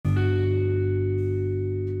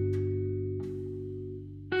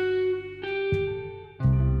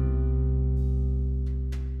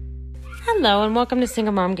Hello and welcome to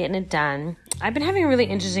Single Mom Getting It Done. I've been having a really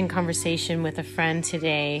interesting conversation with a friend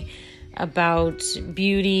today about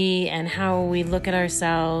beauty and how we look at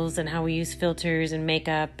ourselves and how we use filters and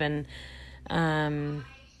makeup and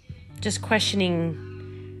just questioning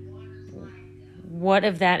what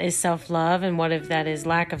of that is self-love and what of that is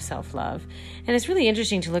lack of self-love. And it's really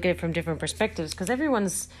interesting to look at it from different perspectives because everyone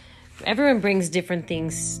brings different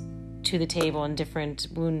things to the table and different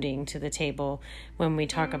wounding to the table when we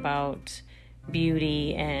talk about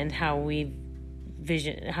beauty and how we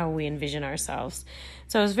envision ourselves.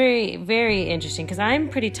 So it was very, very interesting because I'm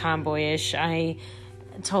pretty tomboyish. I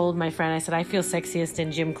told my friend, I said, I feel sexiest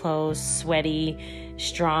in gym clothes, sweaty,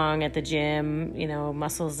 strong at the gym,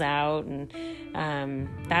 muscles out. And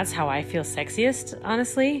that's how I feel sexiest,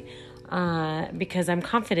 honestly, because I'm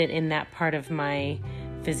confident in that part of my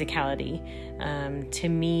physicality. To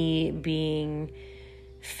me, being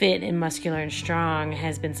fit and muscular and strong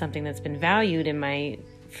has been something that's been valued in my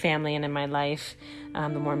family and in my life. The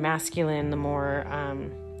more masculine, the more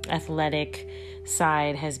athletic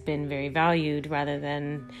side has been very valued rather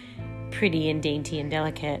than pretty and dainty and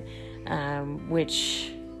delicate,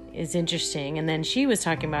 which is interesting. And then she was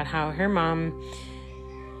talking about how her mom,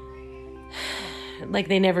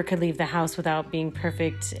 they never could leave the house without being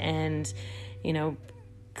perfect and,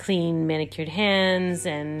 clean manicured hands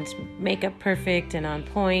and makeup perfect and on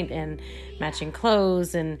point and matching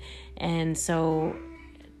clothes. And so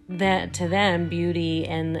that to them, beauty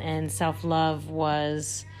and self-love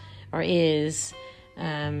was or is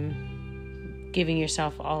giving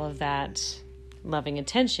yourself all of that loving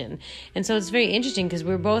attention. And so it's very interesting because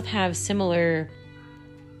we both have similar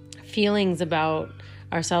feelings about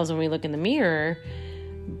ourselves when we look in the mirror,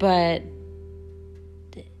 but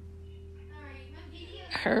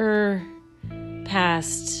her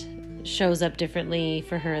past shows up differently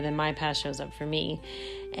for her than my past shows up for me.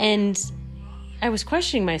 And I was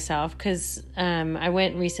questioning myself because I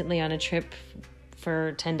went recently on a trip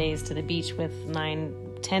for 10 days to the beach with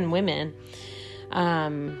 10 women.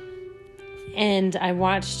 And I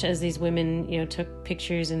watched as these women, took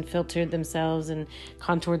pictures and filtered themselves and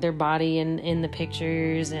contoured their body in the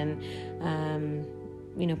pictures and,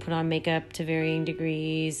 put on makeup to varying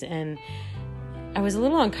degrees. And I was a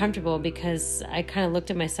little uncomfortable because I kind of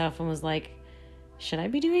looked at myself and was like, should I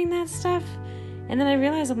be doing that stuff? And then I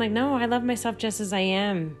realized, I'm like, no, I love myself just as I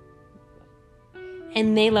am.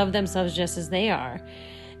 And they love themselves just as they are.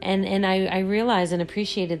 And I realized and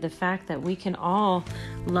appreciated the fact that we can all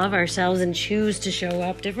love ourselves and choose to show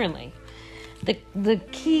up differently. The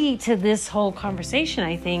key to this whole conversation,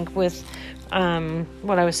 I think, with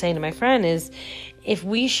what I was saying to my friend is if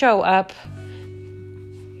we show up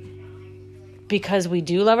because we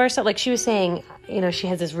do love ourselves, like she was saying, she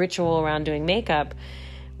has this ritual around doing makeup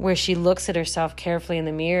where she looks at herself carefully in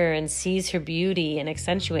the mirror and sees her beauty and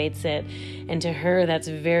accentuates it. And to her, that's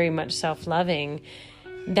very much self-loving.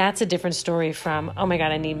 That's a different story from, oh my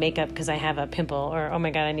God, I need makeup because I have a pimple, or oh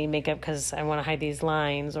my God, I need makeup because I want to hide these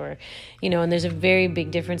lines, or, and there's a very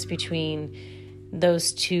big difference between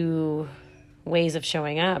those two ways of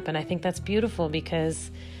showing up. And I think that's beautiful because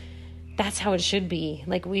that's how it should be.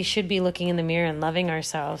 Like, we should be looking in the mirror and loving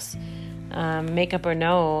ourselves, makeup or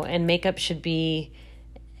no. And makeup should be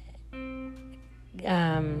a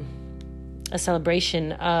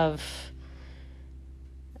celebration of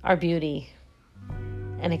our beauty,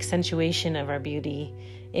 an accentuation of our beauty,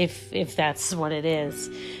 if that's what it is.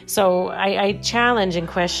 So I challenge and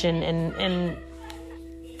question and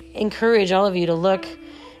encourage all of you to look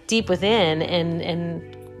deep within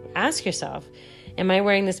and ask yourself, am I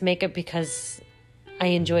wearing this makeup because I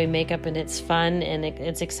enjoy makeup and it's fun and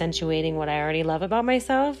it's accentuating what I already love about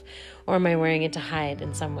myself? Or am I wearing it to hide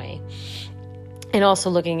in some way? And also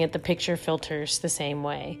looking at the picture filters the same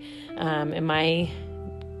way. Am I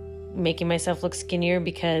making myself look skinnier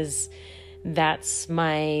because that's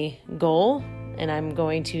my goal and I'm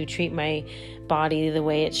going to treat my body the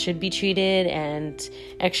way it should be treated and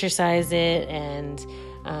exercise it and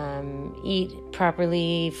eat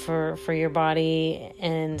properly for your body,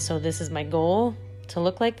 and so this is my goal to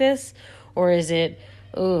look like this? Or is it,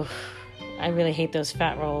 I really hate those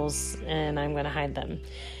fat rolls and I'm going to hide them?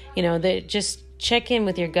 Just check in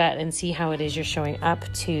with your gut and see how it is you're showing up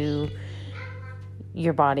to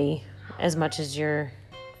your body as much as your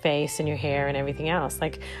face and your hair and everything else.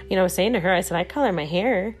 I was saying to her, I said, I color my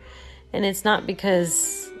hair, and it's not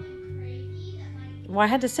because, I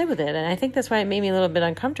had to sit with it. And I think that's why it made me a little bit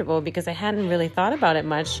uncomfortable, because I hadn't really thought about it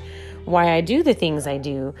much, why I do the things I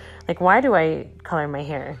do. Why do I color my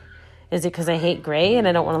hair? Is it because I hate gray and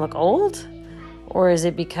I don't want to look old? Or is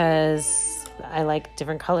it because I like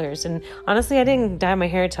different colors. And honestly, I didn't dye my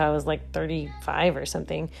hair till I was like 35 or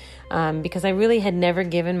something, because I really had never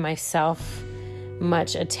given myself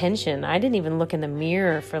much attention. I didn't even look in the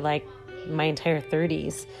mirror for like my entire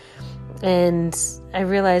 30s. And I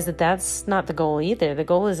realized that that's not the goal either. The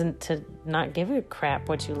goal isn't to not give a crap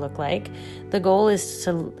what you look like. The goal is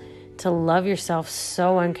to love yourself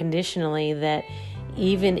so unconditionally that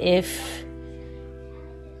even if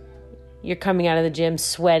you're coming out of the gym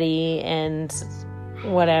sweaty and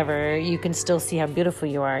whatever, you can still see how beautiful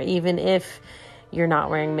you are. Even if you're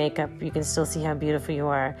not wearing makeup, you can still see how beautiful you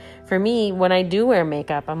are. For me, when I do wear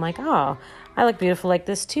makeup, I'm like, oh, I look beautiful like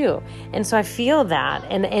this too. And so I feel that.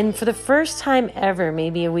 And for the first time ever,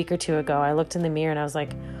 maybe a week or two ago, I looked in the mirror and I was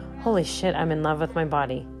like, holy shit, I'm in love with my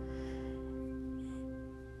body.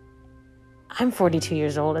 I'm 42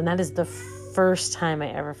 years old, and that is the first time I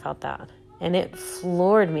ever felt that. And it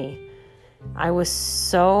floored me. I was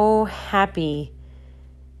so happy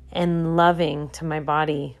and loving to my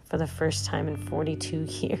body for the first time in 42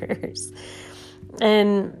 years.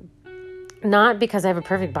 And not because I have a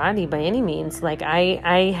perfect body by any means. Like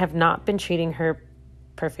I have not been treating her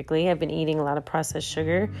perfectly. I've been eating a lot of processed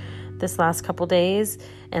sugar this last couple days,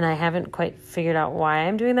 and I haven't quite figured out why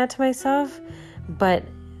I'm doing that to myself. But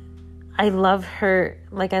I love her.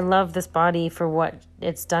 Like, I love this body for what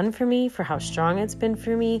it's done for me, for how strong it's been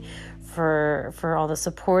for me, for all the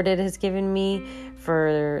support it has given me,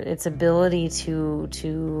 for its ability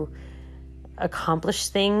to accomplish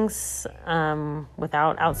things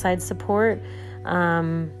without outside support.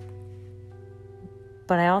 But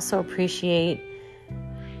I also appreciate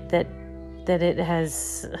that it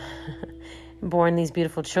has born these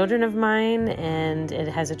beautiful children of mine, and it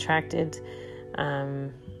has attracted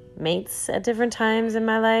mates at different times in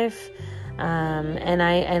my life. And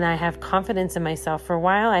I have confidence in myself. For a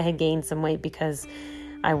while, I had gained some weight because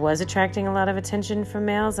I was attracting a lot of attention from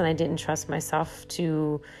males, and I didn't trust myself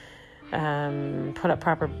to put up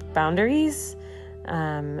proper boundaries.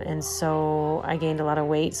 And so I gained a lot of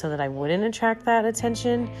weight so that I wouldn't attract that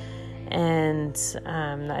attention. And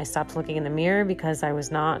I stopped looking in the mirror because I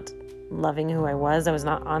was not loving who I was. I was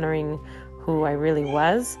not honoring who I really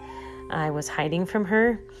was. I was hiding from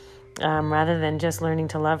her, rather than just learning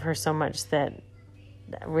to love her so much that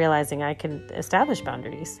realizing I could establish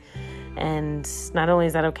boundaries. And not only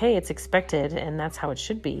is that okay, it's expected, and that's how it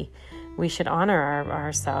should be. We should honor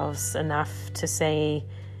ourselves enough to say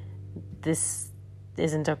this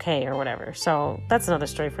isn't okay or whatever. So that's another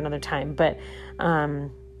story for another time. But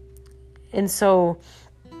and so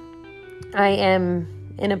I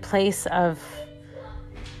am in a place of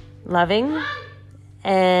loving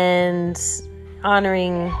and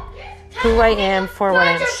honoring who I am for what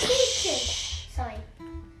I'm.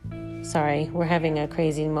 Sorry, we're having a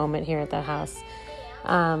crazy moment here at the house.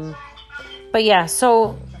 But yeah,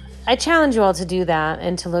 so I challenge you all to do that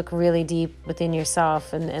and to look really deep within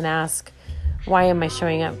yourself and ask, why am I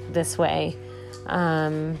showing up this way?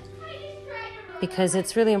 Because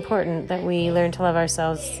it's really important that we learn to love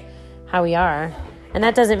ourselves how we are. And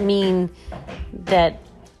that doesn't mean that,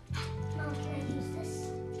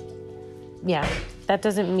 that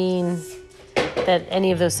doesn't mean that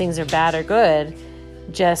any of those things are bad or good,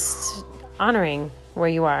 just honoring where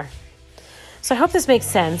you are. So I hope this makes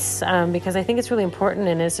sense, because I think it's really important,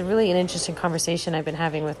 and it's really an interesting conversation I've been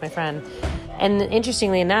having with my friend. And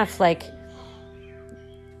interestingly enough, like,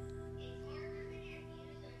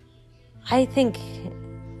 I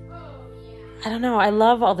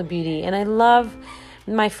love all the beauty, and I love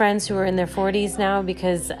my friends who are in their 40s now,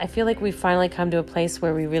 because I feel like we've finally come to a place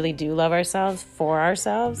where we really do love ourselves for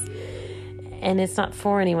ourselves, and it's not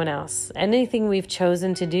for anyone else. Anything we've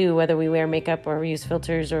chosen to do, whether we wear makeup or use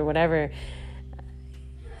filters or whatever,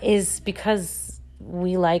 is because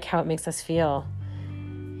we like how it makes us feel.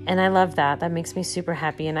 And I love that. That makes me super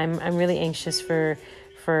happy, and I'm really anxious for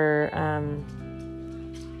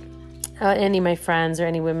any of my friends or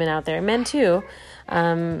any women out there, men too,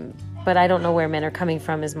 but I don't know where men are coming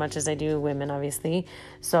from as much as I do women, obviously.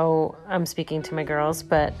 So I'm speaking to my girls,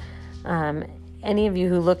 but any of you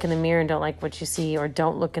who look in the mirror and don't like what you see, or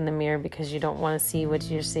don't look in the mirror because you don't want to see what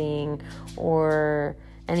you're seeing, or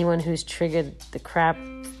anyone who's triggered the crap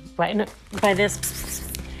by this,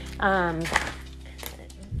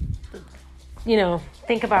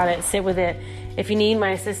 think about it, sit with it. If you need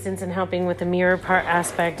my assistance in helping with the mirror part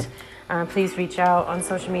aspect, please reach out on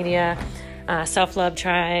social media, Self-Love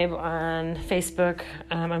Tribe on Facebook.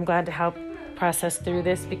 I'm glad to help process through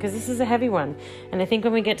this, because this is a heavy one. And I think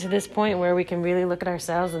when we get to this point where we can really look at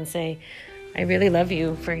ourselves and say, I really love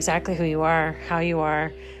you for exactly who you are, how you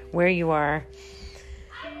are, where you are,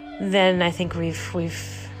 then I think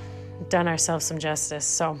we've done ourselves some justice.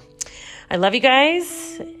 So I love you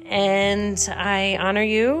guys, and I honor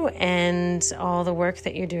you and all the work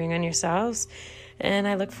that you're doing on yourselves. And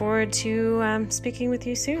I look forward to speaking with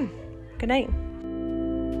you soon. Good night.